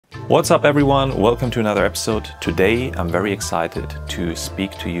What's up everyone, welcome to another episode. Today I'm very excited to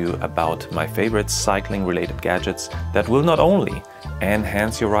speak to you about my favorite cycling related gadgets that will not only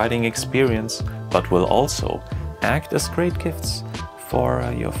enhance your riding experience, but will also act as great gifts for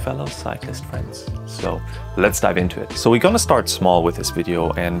your fellow cyclist friends. So let's dive into it. So we're gonna start small with this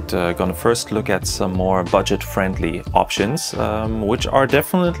video and gonna first look at some more budget-friendly options, which are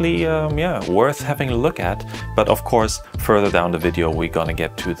definitely worth having a look at. But of course, further down the video, we're gonna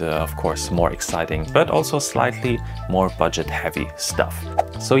get to the, of course, more exciting, but also slightly more budget-heavy stuff.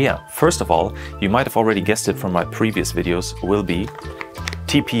 So yeah, first of all, you might have already guessed it from my previous videos, will be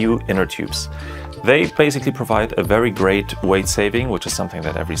TPU Inner Tubes. They basically provide a very great weight saving, which is something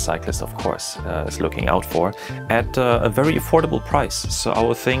that every cyclist, of course, is looking out for, at a very affordable price. So I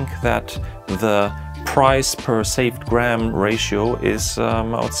would think that the price per saved gram ratio is, I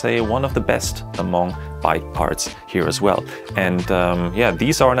would say, one of the best among bike parts here as well. And yeah,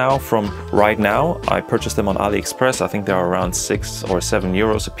 these are now from right now. I purchased them on AliExpress. I think they're around 6 or 7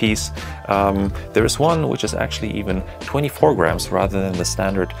 euros a piece. There is one which is actually even 24 grams rather than the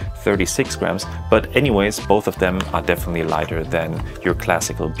standard 36 grams. But anyways, both of them are definitely lighter than your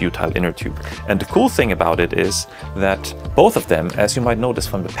classical butyl inner tube. And the cool thing about it is that both of them, as you might notice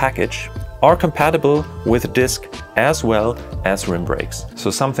from the package, are compatible with disc as well as rim brakes.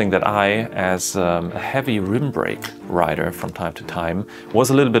 So something that I, as a heavy rim brake rider from time to time, was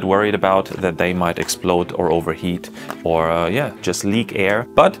a little bit worried about, that they might explode or overheat or just leak air.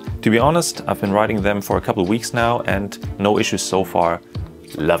 But to be honest, I've been riding them for a couple of weeks now and no issues so far.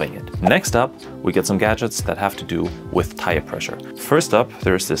 Loving it. Next up, we get some gadgets that have to do with tire pressure. First up,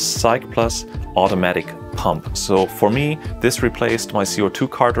 there's this Cyclists automatic pump. So for me, this replaced my CO2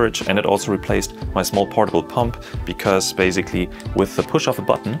 cartridge and it also replaced my small portable pump, because basically with the push of a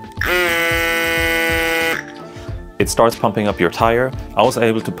button, it starts pumping up your tire. I was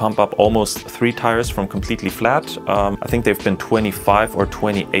able to pump up almost 3 tires from completely flat. I think they've been 25 or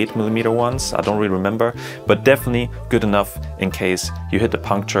 28 millimeter ones. I don't really remember, but definitely good enough in case you hit a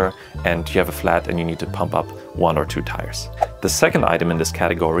puncture and you have a flat and you need to pump up 1 or 2 tires. The second item in this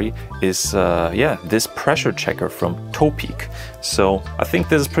category is this pressure checker from Topeak. So I think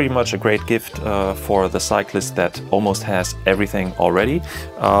this is pretty much a great gift for the cyclist that almost has everything already.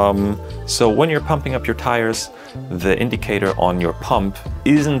 So when you're pumping up your tires, the indicator on your pump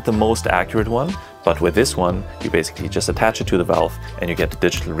isn't the most accurate one, but with this one, you basically just attach it to the valve and you get the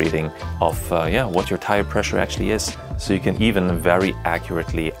digital reading of what your tire pressure actually is. So you can even very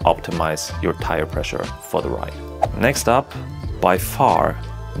accurately optimize your tire pressure for the ride. Next up, by far,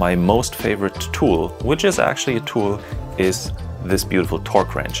 my most favorite tool, which is actually a tool, is this beautiful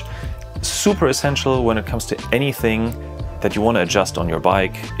torque wrench. Super essential when it comes to anything that you want to adjust on your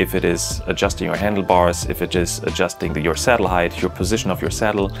bike. If it is adjusting your handlebars, if it is adjusting your saddle height, your position of your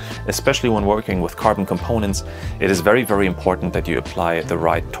saddle, especially when working with carbon components, it is very, very important that you apply the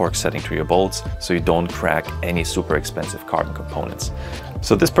right torque setting to your bolts so you don't crack any super expensive carbon components.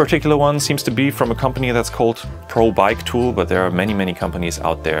 So this particular one seems to be from a company that's called Pro Bike Tool, but there are many, many companies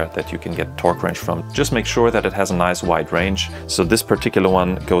out there that you can get torque wrench from. Just make sure that it has a nice wide range. So this particular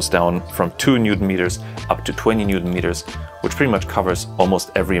one goes down from 2 Newton meters up to 20 Newton meters, which pretty much covers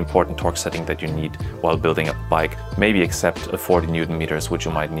almost every important torque setting that you need while building up a bike, maybe except a 40 Newton meters, which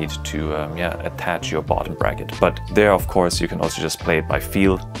you might need to attach your bottom bracket. But there, of course, you can also just play it by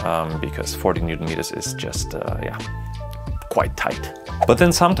feel, because 40 Newton meters is just, quite tight. But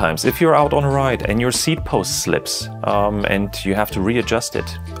then sometimes if you're out on a ride and your seat post slips and you have to readjust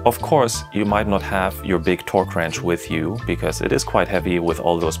it, of course you might not have your big torque wrench with you because it is quite heavy with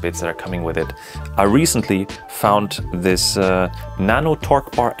all those bits that are coming with it. I recently found this Nano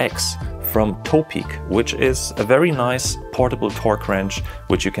Torque Bar X from Topeak, which is a very nice portable torque wrench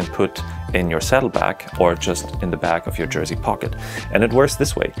which you can put in your saddlebag or just in the back of your jersey pocket. And it works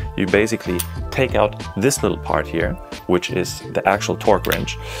this way. You basically take out this little part here, which is the actual torque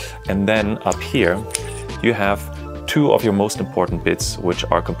wrench, and then up here you have 2 of your most important bits which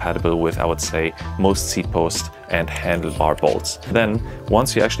are compatible with, I would say, most seat post and handlebar bolts. Then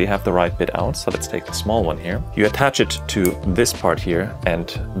once you actually have the right bit out, so let's take the small one here, you attach it to this part here and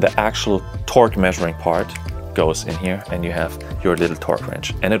the actual torque measuring part goes in here and you have your little torque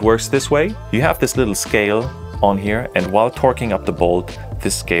wrench. And it works this way. You have this little scale on here, and while torquing up the bolt,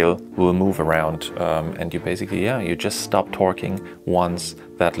 this scale will move around and you basically, you just stop torquing once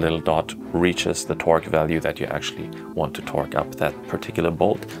that little dot reaches the torque value that you actually want to torque up that particular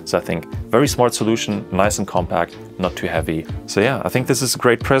bolt. So I think very smart solution, nice and compact, not too heavy. So yeah, I think this is a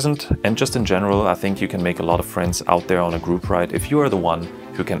great present, and just in general, I think you can make a lot of friends out there on a group ride if you are the one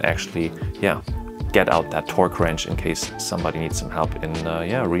who can actually, get out that torque wrench in case somebody needs some help in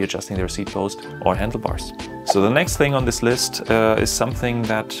readjusting their seat post or handlebars. So the next thing on this list is something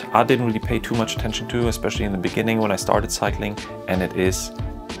that I didn't really pay too much attention to, especially in the beginning when I started cycling, and it is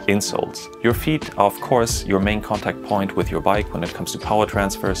insoles. Your feet are of course your main contact point with your bike when it comes to power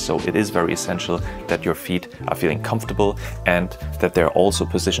transfer, so it is very essential that your feet are feeling comfortable and that they're also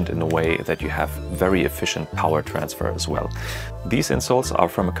positioned in a way that you have very efficient power transfer as well. These insoles are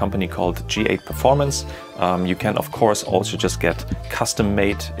from a company called G8 Performance. You can of course also just get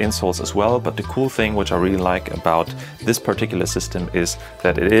custom-made insoles as well, but the cool thing which I really like about this particular system is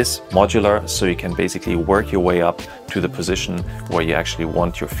that it is modular, so you can basically work your way up to the position where you actually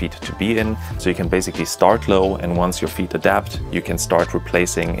want your feet to be in. So you can basically start low, and once your feet adapt, you can start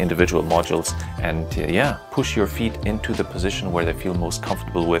replacing individual modules and push your feet into the position where they feel most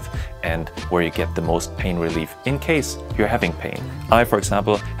comfortable with and where you get the most pain relief in case you're having pain. I, for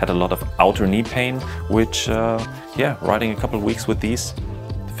example, had a lot of outer knee pain, which riding a couple of weeks with these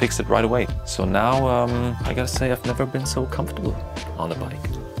fixed it right away. So now I gotta say I've never been so comfortable on a bike.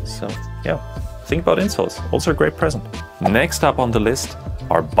 So yeah, think about insoles, also a great present. Next up on the list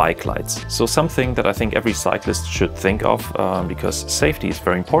are bike lights. So something that I think every cyclist should think of because safety is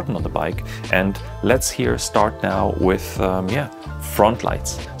very important on the bike. And let's here start now with front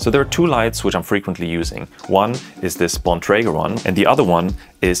lights. So there are two lights which I'm frequently using. One is this Bontrager one, and the other one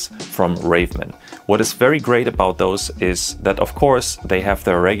is from Raveman. What is very great about those is that of course they have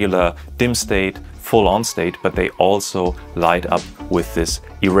their regular dim state, full on state, but they also light up with this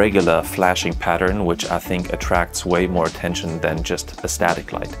irregular flashing pattern, which I think attracts way more attention than just a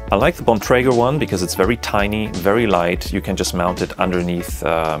static light. I like the Bontrager one because it's very tiny, very light. You can just mount it underneath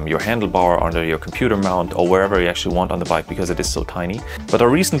your handlebar, under your computer mount, or wherever you actually want on the bike because it is so tiny. But I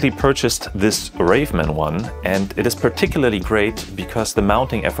recently purchased this Raveman one, and it is particularly great because the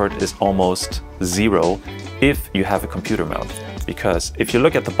mounting effort is almost zero if you have a computer mount. Because if you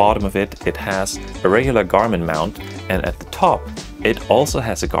look at the bottom of it, it has a regular Garmin mount, and at the top it also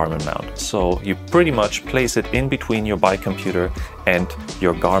has a Garmin mount. So you pretty much place it in between your bike computer and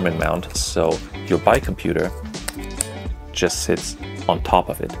your Garmin mount. So your bike computer just sits on top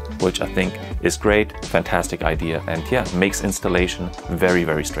of it, which I think is great, fantastic idea, and makes installation very,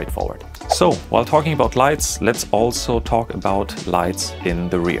 very straightforward. So while talking about lights, let's also talk about lights in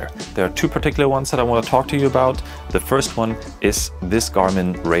the rear. There are two particular ones that I want to talk to you about. The first one is this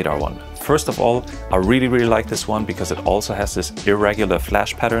Garmin radar one. First of all, I really like this one because it also has this irregular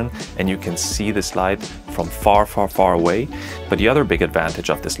flash pattern and you can see this light from far away. But the other big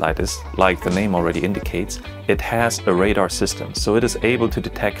advantage of this light is, like the name already indicates, it has a radar system. So it is able to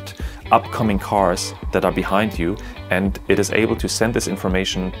detect upcoming cars that are behind you, and it is able to send this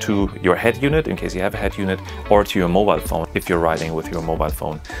information to your head unit in case you have a head unit, or to your mobile phone if you're riding with your mobile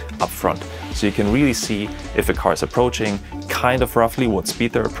phone up front. So you can really see if a car is approaching, kind of roughly what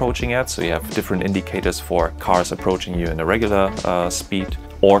speed they're approaching at. So you have different indicators for cars approaching you in a regular speed,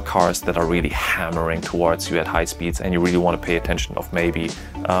 or cars that are really hammering towards you at high speeds and you really want to pay attention of maybe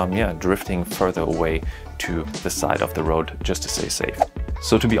drifting further away to the side of the road just to stay safe.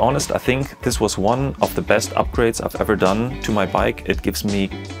 So to be honest, I think this was one of the best upgrades I've ever done to my bike. It gives me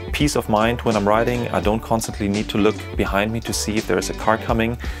peace of mind when I'm riding. I don't constantly need to look behind me to see if there's a car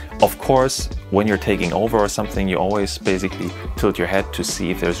coming. Of course, when you're taking over or something, you always basically tilt your head to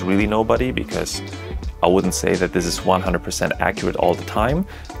see if there's really nobody, because I wouldn't say that this is 100% accurate all the time,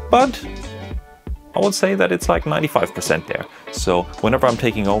 but I would say that it's like 95% there. So whenever I'm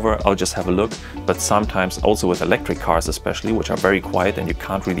taking over, I'll just have a look. But sometimes also with electric cars especially, which are very quiet and you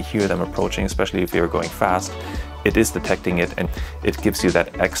can't really hear them approaching, especially if you're going fast, it is detecting it and it gives you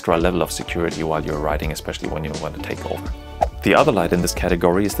that extra level of security while you're riding, especially when you want to take over. The other light in this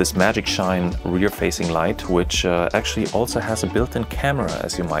category is this Magic Shine rear-facing light, which actually also has a built-in camera,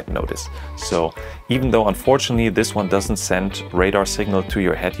 as you might notice. So even though unfortunately this one doesn't send radar signal to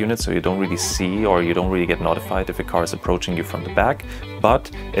your head unit, so you don't really see or you don't really get notified if a car is approaching you from the back, but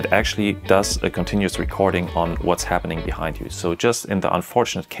it actually does a continuous recording on what's happening behind you. So just in the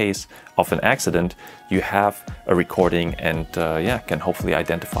unfortunate case of an accident, you have a recording and can hopefully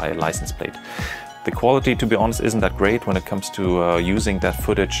identify a license plate. The quality, to be honest, isn't that great when it comes to using that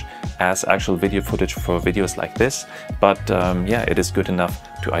footage as actual video footage for videos like this, but it is good enough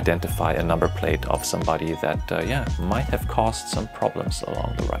to identify a number plate of somebody that might have caused some problems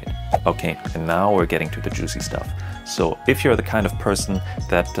along the ride. Okay, and now we're getting to the juicy stuff. So if you're the kind of person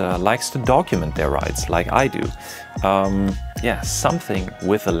that likes to document their rides like I do, something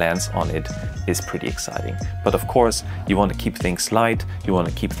with a lens on it is pretty exciting. But of course, you want to keep things light, you want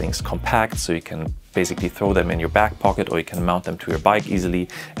to keep things compact so you can basically throw them in your back pocket, or you can mount them to your bike easily.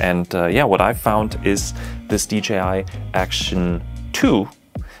 And yeah, what I found is this DJI Action 2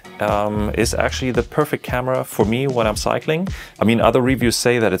 is actually the perfect camera for me when I'm cycling. I mean, other reviews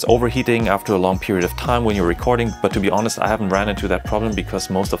say that it's overheating after a long period of time when you're recording, but to be honest, I haven't ran into that problem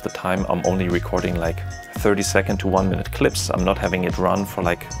because most of the time I'm only recording like 30-second to 1-minute clips. I'm not having it run for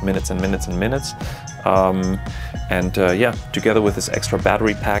like minutes and minutes and minutes. Yeah, together with this extra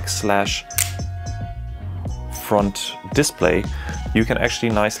battery pack slash front display, you can actually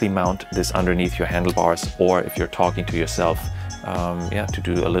nicely mount this underneath your handlebars, or if you're talking to yourself, yeah, to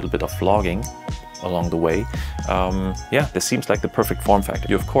do a little bit of vlogging along the way. Yeah, this seems like the perfect form factor.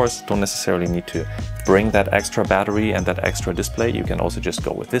 You of course don't necessarily need to bring that extra battery and that extra display. You can also just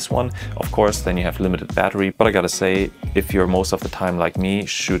go with this one. Of course, then you have limited battery, but I gotta say, if you're most of the time like me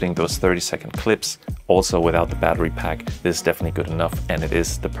shooting those 30-second clips also without the battery pack, this is definitely good enough, and it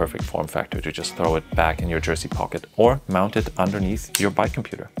is the perfect form factor to just throw it back in your jersey pocket or mount it underneath your bike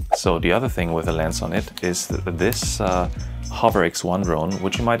computer. So the other thing with the lens on it is this Hover X1 drone,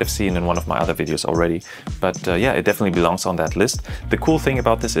 which you might have seen in one of my other videos already, but yeah, it definitely belongs on that list. The cool thing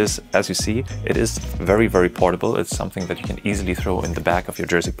about this is, as you see, it is very, very portable. It's something that you can easily throw in the back of your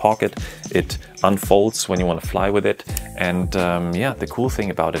jersey pocket. It unfolds when you want to fly with it, and yeah, the cool thing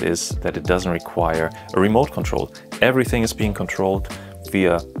about it is that it doesn't require a remote control. Everything is being controlled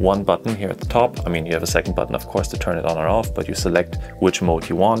via one button here at the top. I mean, you have a second button, of course, to turn it on or off, but you select which mode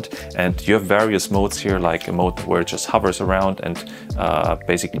you want. And you have various modes here, like a mode where it just hovers around and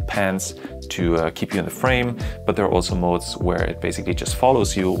basically pans to keep you in the frame. But there are also modes where it basically just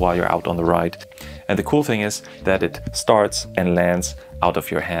follows you while you're out on the ride. And the cool thing is that it starts and lands out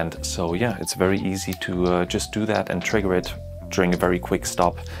of your hand. So yeah, it's very easy to just do that and trigger it during a very quick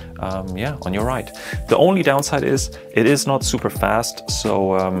stop, yeah, on your ride. The only downside is it is not super fast,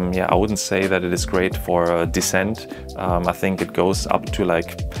 so yeah, I wouldn't say that it is great for descent. I think it goes up to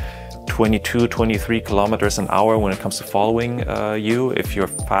like 22-23 kilometers an hour when it comes to following you. If you're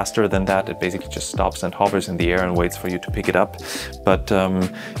faster than that, it basically just stops and hovers in the air and waits for you to pick it up. But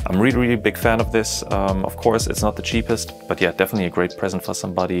I'm really, really big fan of this. Of course, it's not the cheapest, but yeah, definitely a great present for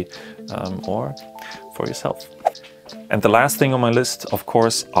somebody or for yourself. And the last thing on my list, of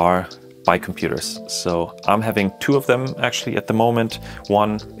course, are bike computers. So I'm having two of them actually at the moment.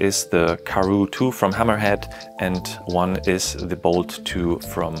 One is the Karoo 2 from Hammerhead, and one is the Bolt 2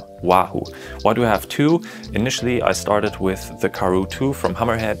 from Wahoo. Why do I have two? Initially, I started with the Karoo 2 from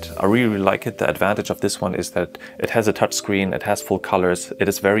Hammerhead. I really, really like it. The advantage of this one is that it has a touch screen, it has full colors. It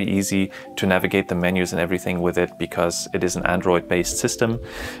is very easy to navigate the menus and everything with it because it is an Android-based system.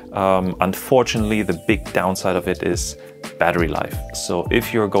 Unfortunately, the big downside of it is battery life. So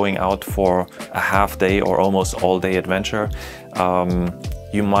if you're going out for a half day or almost all day adventure,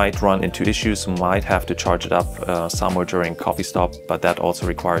 you might run into issues, might have to charge it up somewhere during coffee stop, but that also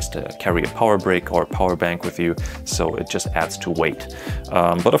requires to carry a power brick or power bank with you, so it just adds to weight.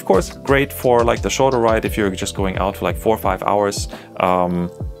 But of course, great for like the shorter ride if you're just going out for like 4 or 5 hours.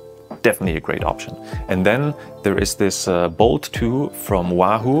 Definitely a great option. And then there is this Bolt 2 from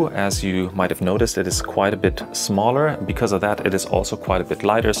Wahoo. As you might have noticed, it is quite a bit smaller. Because of that, it is also quite a bit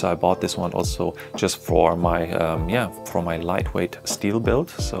lighter. So I bought this one also just for my for my lightweight steel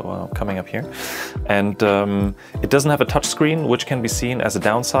build. So coming up here, and it doesn't have a touch screen, which can be seen as a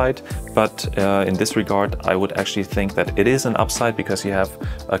downside. But in this regard, I would actually think that it is an upside because you have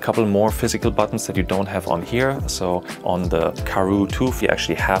a couple more physical buttons that you don't have on here. So on the Karoo 2, you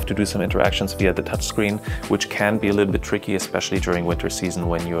actually have to do some interactions via the touchscreen, which can be a little bit tricky, especially during winter season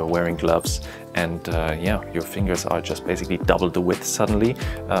when you're wearing gloves and yeah, your fingers are just basically double the width suddenly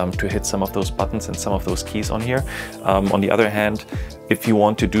to hit some of those buttons and some of those keys on here. On the other hand, if you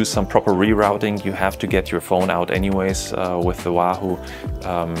want to do some proper rerouting, you have to get your phone out anyways with the Wahoo,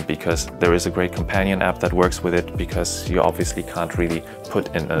 because there is a great companion app that works with it, because you obviously can't really put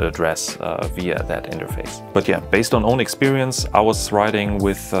in an address via that interface. But yeah, based on own experience, I was riding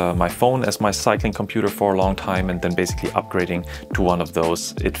with my phone as my cycling computer for a long time, and then basically upgrading to one of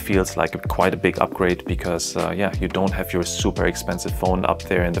those. It feels like quite a big upgrade because yeah, you don't have your super expensive phone up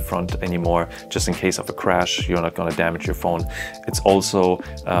there in the front anymore, just in case of a crash. You're not going to damage your phone. It's also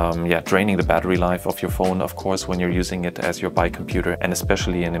yeah, draining the battery life of your phone, of course, when you're using it as your bike computer, and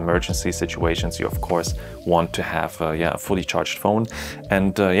especially in emergency situations, you of course want to have yeah, a fully charged phone.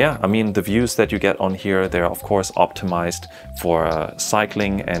 And yeah, I mean, the views that you get on here, they're of course optimized for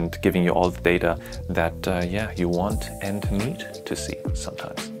cycling and giving you all the data that yeah, you want and need to see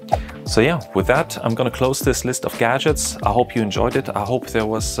sometimes. So yeah, with that, I'm gonna close this list of gadgets. I hope you enjoyed it. I hope there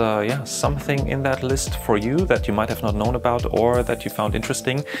was something in that list for you that you might have not known about or that you found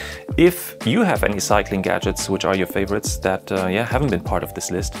interesting. If you have any cycling gadgets which are your favorites that haven't been part of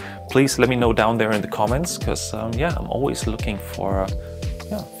this list, please let me know down there in the comments, because I'm always looking for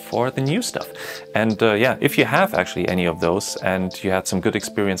the new stuff. And if you have actually any of those and you had some good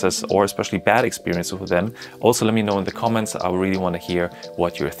experiences or especially bad experiences with them, also let me know in the comments. I really want to hear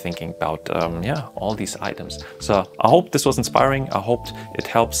what you're thinking about all these items. So I hope this was inspiring. I hope it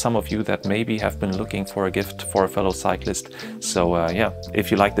helps some of you that maybe have been looking for a gift for a fellow cyclist. So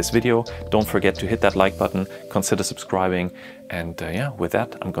if you like this video, don't forget to hit that like button, consider subscribing, and with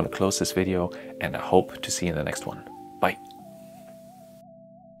that, I'm going to close this video and I hope to see you in the next one. Bye.